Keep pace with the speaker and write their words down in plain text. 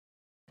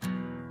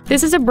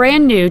This is a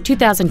brand new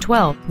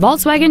 2012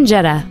 Volkswagen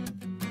Jetta.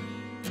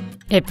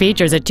 It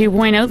features a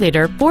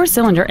 2.0-liter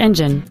four-cylinder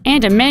engine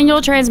and a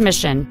manual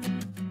transmission.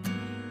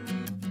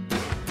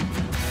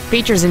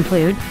 Features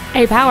include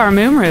a power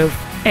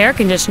moonroof, air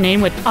conditioning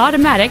with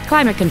automatic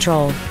climate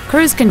control,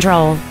 cruise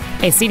control,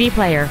 a CD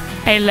player,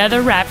 a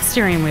leather-wrapped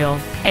steering wheel,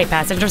 a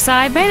passenger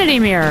side vanity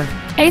mirror,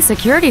 a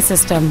security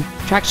system,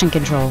 traction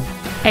control,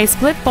 a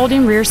split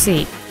folding rear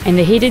seat, and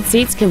the heated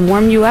seats can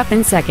warm you up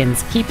in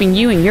seconds, keeping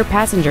you and your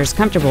passengers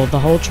comfortable the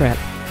whole trip.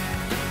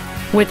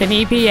 With an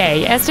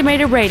EPA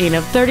estimated rating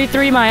of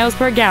 33 miles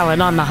per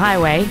gallon on the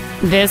highway,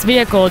 this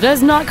vehicle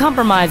does not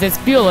compromise its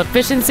fuel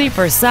efficiency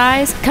for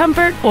size,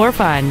 comfort, or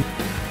fun.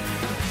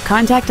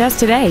 Contact us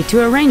today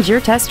to arrange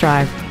your test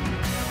drive.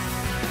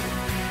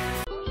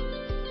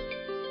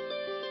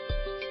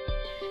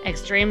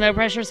 Extreme low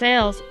pressure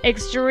sales,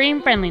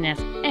 extreme friendliness,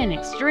 and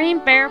extreme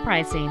fair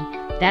pricing.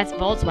 That's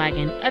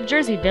Volkswagen of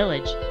Jersey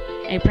Village,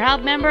 a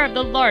proud member of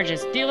the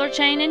largest dealer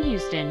chain in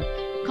Houston.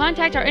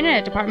 Contact our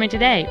internet department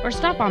today or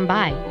stop on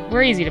by.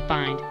 We're easy to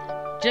find.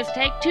 Just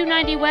take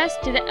 290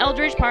 West to the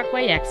Eldridge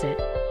Parkway exit.